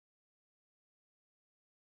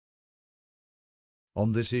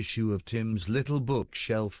On this issue of Tim's Little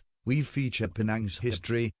Bookshelf, we feature Penang's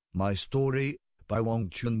History, My Story, by Wong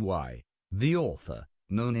Chun Wai. The author,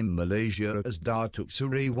 known in Malaysia as Datuk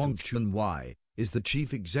Seri Wong Chun Wai, is the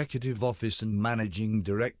Chief Executive Officer and Managing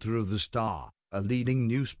Director of The Star, a leading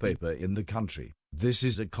newspaper in the country. This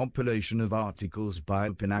is a compilation of articles by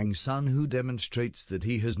a Penang son who demonstrates that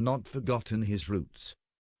he has not forgotten his roots.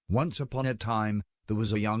 Once upon a time, there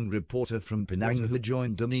was a young reporter from Penang who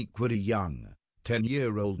joined an equally young,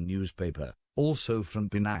 10-year-old newspaper, also from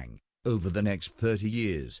Penang. Over the next 30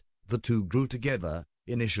 years, the two grew together,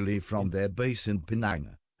 initially from their base in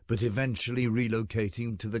Penang, but eventually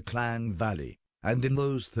relocating to the Klang Valley. And in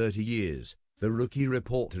those 30 years, the rookie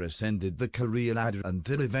reporter ascended the career ladder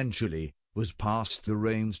until eventually was passed the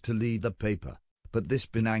reins to lead the paper. But this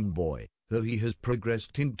Penang boy, though he has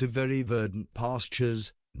progressed into very verdant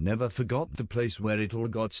pastures, never forgot the place where it all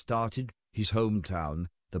got started, his hometown,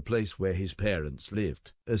 the place where his parents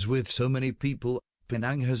lived. As with so many people,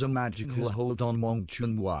 Penang has a magical hold on Wong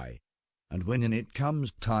Chun Wai. And when it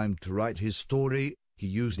comes time to write his story, he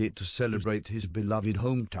used it to celebrate his beloved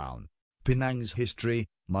hometown. Penang's History,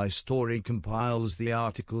 My Story compiles the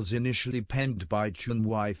articles initially penned by Chun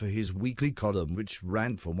Wai for his weekly column, which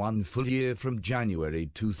ran for one full year from January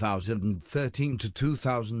 2013 to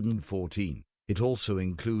 2014. It also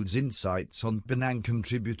includes insights on Penang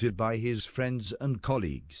contributed by his friends and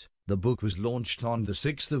colleagues. The book was launched on the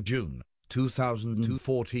 6th of June,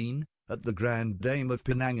 2014, at the Grand Dame of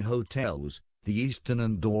Penang Hotels, the Eastern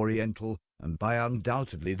and Oriental, and by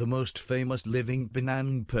undoubtedly the most famous living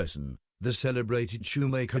Penang person, the celebrated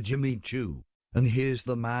shoemaker Jimmy Chu. And here's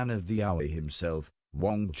the man of the hour himself,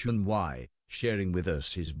 Wong Chun Wai, sharing with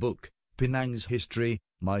us his book, Penang's History,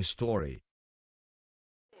 My Story.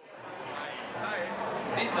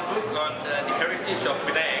 This is a book on the heritage of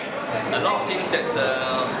Penang. A lot of things that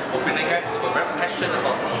for Penangites were very passionate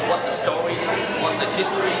about. What's the story, what's the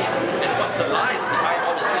history, and what's the life behind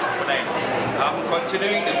all the streets of Penang. I'm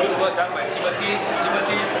continuing the good work done by Timothy.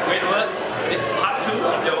 Timothy, great work. This is part 2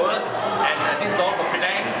 of your work, and this is all for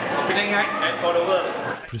Penang, for Penangites, and for the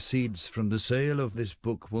world. Proceeds from the sale of this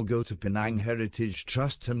book will go to Penang Heritage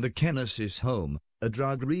Trust and the Kenesis Home, a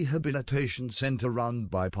drug rehabilitation center run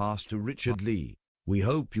by Pastor Richard Lee. We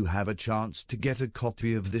hope you have a chance to get a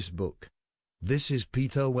copy of this book. This is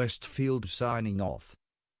Peter Westfield signing off.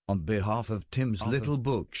 On behalf of Tim's Little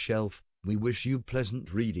Bookshelf, we wish you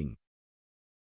pleasant reading.